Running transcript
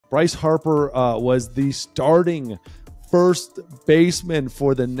Bryce Harper was the starting first baseman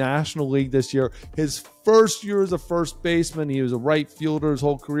for the National League this year. His first year as a first baseman, he was a right fielder his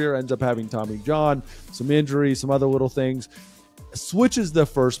whole career, ends up having Tommy John, some injuries, some other little things, switches to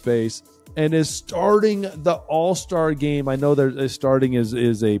first base, and is starting the All-Star game. I know starting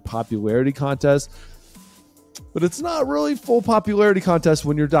is a popularity contest, but it's not really full popularity contest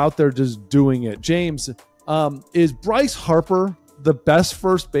when you're out there just doing it. James, is Bryce Harper the best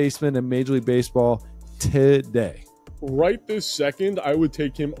first baseman in Major League Baseball today? Right this second, I would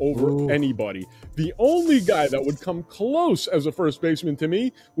take him over anybody. The only guy that would come close as a first baseman to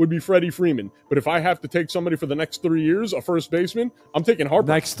me would be Freddie Freeman. But if I have to take somebody for the next 3 years, a first baseman, I'm taking Harper.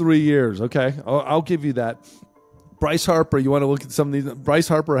 Next 3 years, okay. I'll give you that. Bryce Harper, you want to look at some of these? Bryce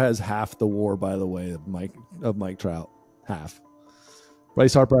Harper has half the WAR, by the way, of Mike Trout. Half.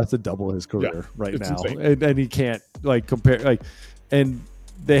 Bryce Harper has to double his career right now. And he can't, compare. And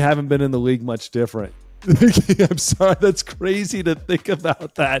they haven't been in the league much different. I'm sorry, that's crazy to think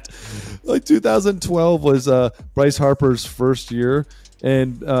about that. 2012 was Bryce Harper's first year,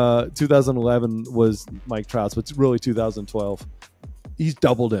 and 2011 was Mike Trout's, but it's really 2012. He's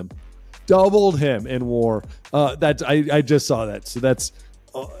doubled him in WAR. I just saw that, so that's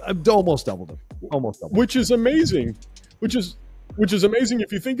almost doubled him. Which is amazing. Which is amazing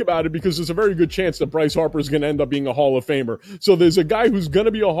if you think about it, because there's a very good chance that Bryce Harper is going to end up being a Hall of Famer. So there's a guy who's going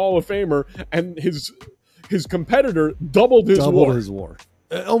to be a Hall of Famer, and his competitor doubled his WAR.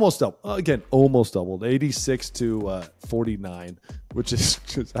 Almost doubled. Again, almost doubled. 86 to 49, which is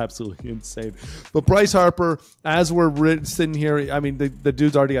just absolutely insane. But Bryce Harper, as we're sitting here, I mean, the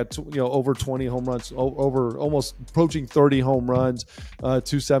dude's already got over 20 home runs, over almost approaching 30 home runs,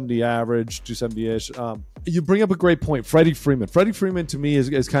 270 average, 270-ish. You bring up a great point. Freddie Freeman. Freddie Freeman, to me,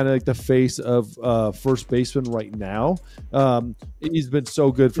 is kind of like the face of first baseman right now. He's been so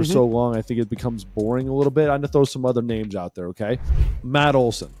good for so long, I think it becomes boring a little bit. I'm going to throw some other names out there, okay? Matt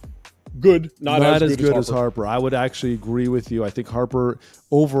Olson. Good, not as good as Harper. I would actually agree with you. I think Harper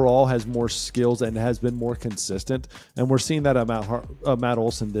overall has more skills and has been more consistent, and we're seeing that at Matt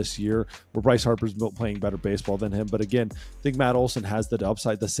Olson this year, where Bryce Harper's playing better baseball than him. But again, I think Matt Olson has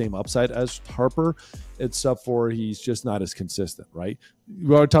the same upside as Harper, except for he's just not as consistent, right?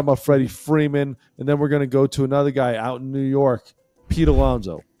 We are talking about Freddie Freeman, and then we're going to go to another guy out in New York, Pete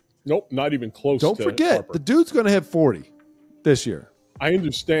Alonso. Nope, not even close. Don't forget, Harper. The dude's going to hit 40 this year. I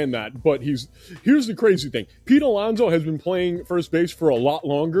understand that, but here's the crazy thing. Pete Alonso has been playing first base for a lot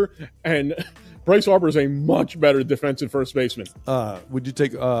longer, and Bryce Harper is a much better defensive first baseman. Would you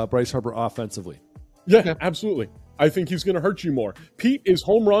take Bryce Harper offensively? Yeah, absolutely. I think he's going to hurt you more. Pete is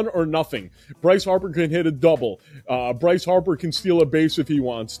home run or nothing. Bryce Harper can hit a double. Bryce Harper can steal a base if he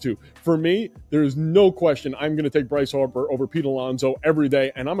wants to. For me, there is no question I'm going to take Bryce Harper over Pete Alonso every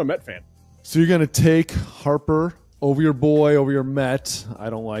day, and I'm a Met fan. So you're going to take Harper over your boy, over your Met.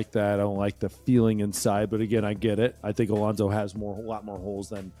 I don't like that. I don't like the feeling inside. But again, I get it. I think Alonso has a lot more holes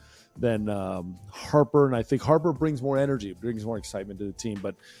than Harper, and I think Harper brings more energy, brings more excitement to the team.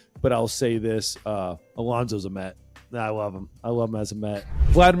 But I'll say this: Alonso's a Met. I love him. I love him as a Met.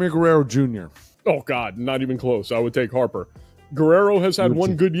 Vladimir Guerrero Jr. Oh God, not even close. I would take Harper. Guerrero has had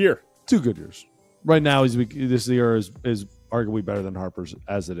one good year, 2 good years. Right now, this year is arguably better than Harper's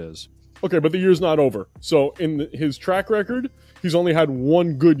as it is. Okay, but the year's not over. So in his track record, he's only had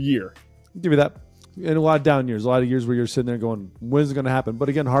 1 good year. Give you that. And a lot of down years, a lot of years where you're sitting there going, when's it going to happen? But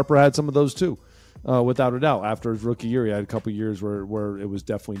again, Harper had some of those too, without a doubt. After his rookie year, he had a couple of years where it was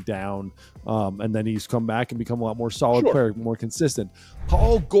definitely down. And then he's come back and become a lot more solid player, more consistent.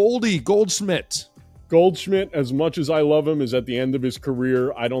 Paul Goldschmidt. Goldschmidt, as much as I love him, is at the end of his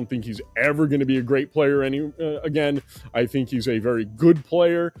career. I don't think he's ever going to be a great player again. I think he's a very good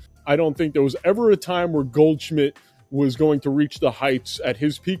player. I don't think there was ever a time where Goldschmidt was going to reach the heights at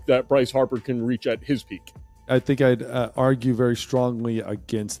his peak that Bryce Harper can reach at his peak. I think I'd argue very strongly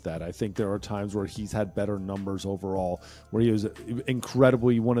against that. I think there are times where he's had better numbers overall, where he was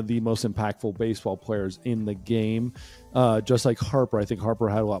incredibly one of the most impactful baseball players in the game. Just like Harper, I think Harper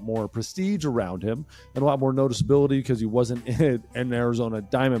had a lot more prestige around him and a lot more noticeability because he wasn't an Arizona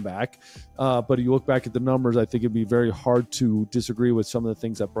Diamondback. But if you look back at the numbers, I think it'd be very hard to disagree with some of the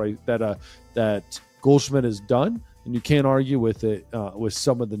things that Goldschmidt has done, and you can't argue with it with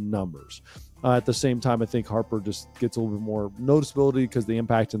some of the numbers. At the same time, I think Harper just gets a little bit more noticeability because the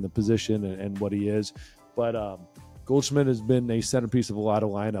impact in the position and what he is. But Goldschmidt has been a centerpiece of a lot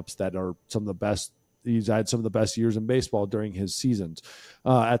of lineups that are some of the best. He's had some of the best years in baseball during his seasons.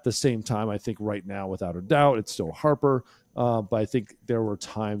 At the same time, I think right now, without a doubt, it's still Harper. But I think there were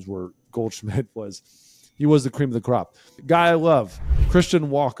times where Goldschmidt He was the cream of the crop. Guy I love,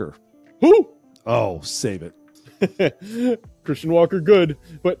 Christian Walker. Who? Oh, save it. Christian Walker, good,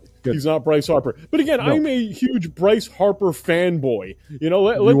 but he's not Bryce Harper. But again, no. I'm a huge Bryce Harper fanboy. You know,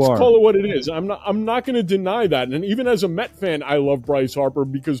 let's call it what it is. I'm not going to deny that. And even as a Met fan, I love Bryce Harper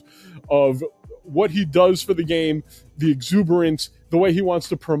because of what he does for the game, the exuberance, the way he wants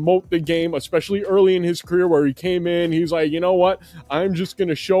to promote the game, especially early in his career where he came in. He's like, you know what? I'm just going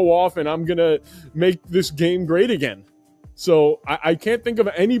to show off and I'm going to make this game great again. So I can't think of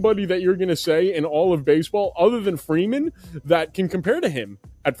anybody that you're going to say in all of baseball other than Freeman that can compare to him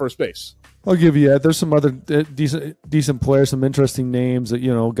at first base. I'll give you that. There's some other decent players, some interesting names.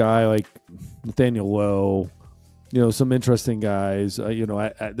 You know, a guy like Nathaniel Lowe. You know, some interesting guys. You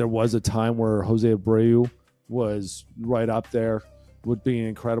know, there was a time where Jose Abreu was right up there with being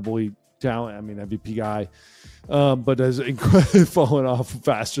incredibly talented. I mean, MVP guy. But has incredibly fallen off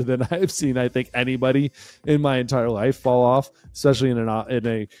faster than I've seen, I think, anybody in my entire life fall off, especially in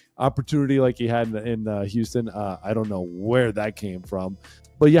a opportunity like he had in Houston. I don't know where that came from,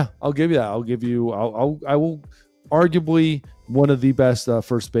 but yeah, I'll give you that. I will arguably one of the best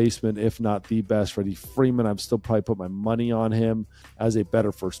first basemen, if not the best. Freddie Freeman, I've still probably put my money on him as a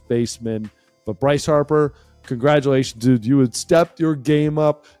better first baseman, but Bryce Harper, congratulations, dude. You had stepped your game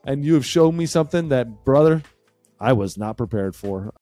up and you have shown me something that, brother, I was not prepared for.